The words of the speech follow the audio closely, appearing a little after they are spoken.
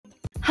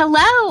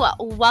Hello,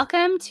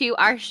 welcome to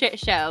our shit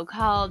show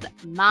called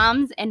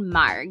Moms and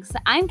Margs.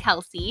 I'm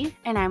Kelsey.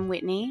 And I'm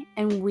Whitney,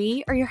 and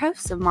we are your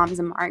hosts of Moms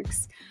and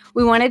Margs.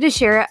 We wanted to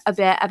share a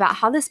bit about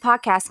how this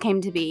podcast came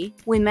to be.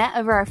 We met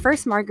over our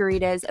first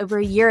margaritas over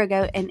a year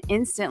ago and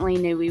instantly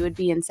knew we would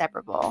be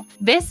inseparable.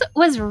 This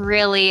was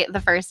really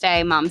the first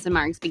day Moms and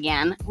Margs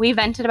began. We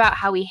vented about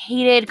how we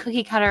hated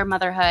cookie cutter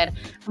motherhood.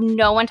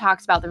 No one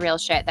talks about the real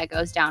shit that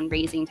goes down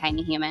raising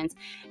tiny humans,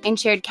 and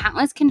shared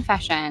countless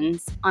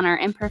confessions on our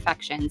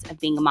imperfections of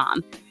being a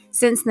mom.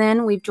 Since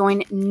then, we've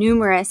joined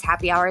numerous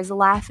happy hours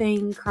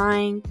laughing,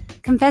 crying,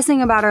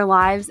 confessing about our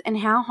lives and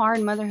how hard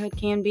motherhood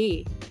can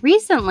be.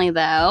 Recently,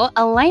 though,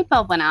 a light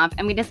bulb went off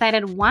and we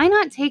decided why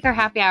not take our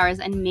happy hours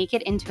and make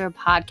it into a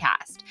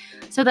podcast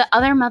so that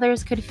other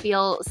mothers could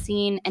feel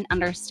seen and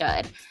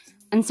understood.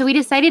 And so we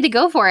decided to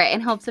go for it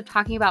in hopes of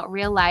talking about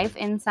real life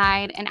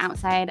inside and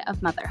outside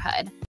of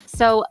motherhood.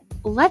 So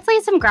let's lay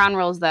some ground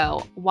rules,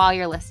 though, while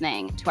you're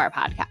listening to our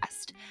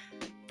podcast.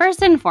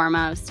 First and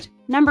foremost,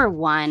 number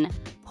one,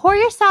 pour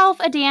yourself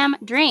a damn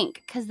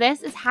drink because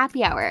this is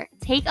happy hour.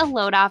 Take a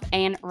load off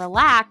and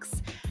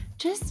relax.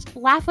 Just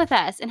laugh with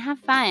us and have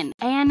fun.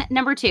 And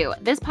number two,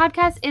 this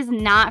podcast is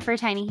not for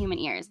tiny human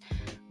ears.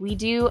 We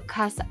do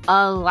cuss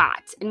a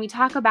lot and we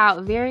talk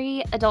about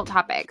very adult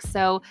topics.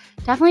 So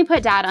definitely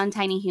put dad on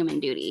tiny human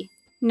duty.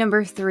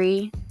 Number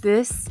three,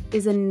 this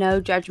is a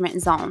no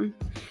judgment zone.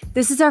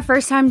 This is our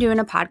first time doing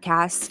a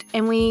podcast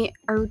and we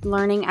are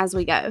learning as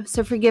we go.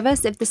 So forgive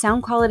us if the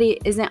sound quality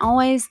isn't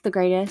always the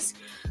greatest,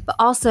 but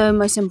also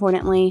most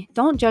importantly,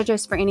 don't judge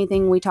us for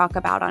anything we talk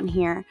about on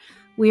here.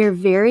 We are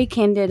very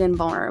candid and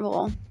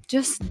vulnerable.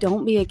 Just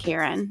don't be a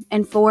Karen.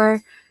 And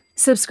four,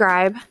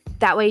 subscribe.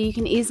 That way you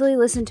can easily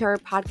listen to our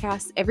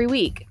podcast every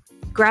week.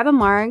 Grab a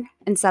marg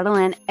and settle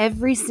in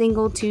every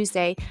single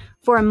Tuesday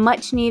for a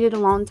much needed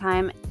alone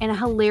time and a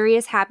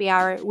hilarious happy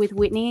hour with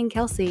Whitney and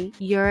Kelsey,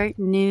 your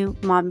new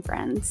mom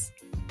friends.